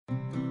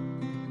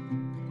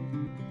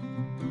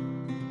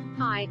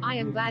Hi, I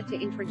am glad to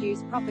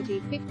introduce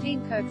property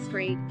 15 Kirk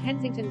Street,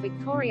 Kensington,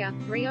 Victoria,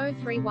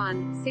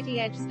 3031,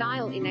 city edge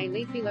style in a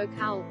leafy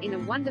locale, in a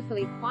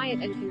wonderfully quiet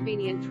and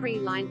convenient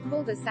tree-lined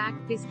cul-de-sac.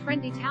 This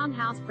trendy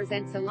townhouse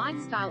presents a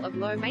lifestyle of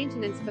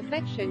low-maintenance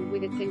perfection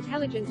with its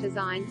intelligent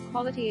design,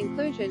 quality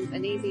inclusions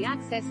and easy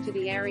access to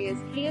the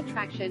area's key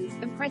attractions.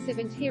 Impressive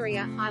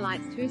interior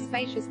highlights 2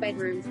 spacious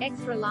bedrooms,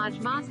 extra-large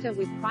master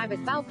with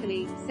private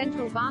balcony,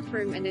 central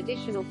bathroom and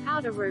additional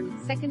powder room,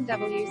 second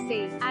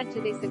WC. Add to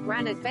this a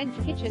granite bench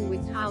kitchen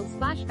with tiled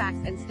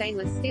splashbacks and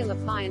stainless steel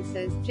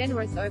appliances,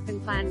 generous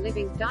open-plan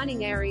living,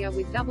 dining area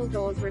with double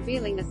doors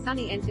revealing a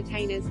sunny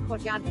entertainer's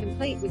courtyard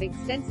complete with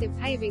extensive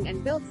paving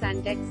and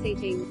built-in deck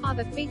seating.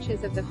 Other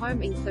features of the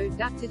home include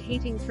ducted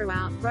heating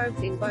throughout,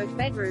 robes in both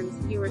bedrooms,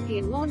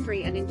 European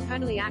laundry and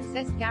internally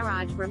accessed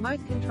garage, remote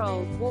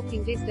control,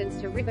 walking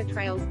distance to river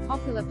trails,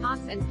 popular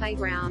parks and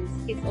playgrounds.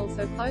 It's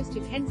also close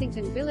to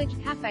Kensington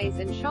Village, cafes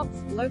and shops,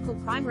 local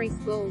primary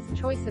schools,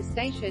 choice of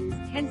stations,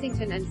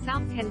 Kensington and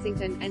South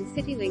Kensington and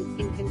CityLink,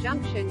 in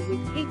conjunction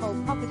with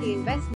Keyhole Property Investment.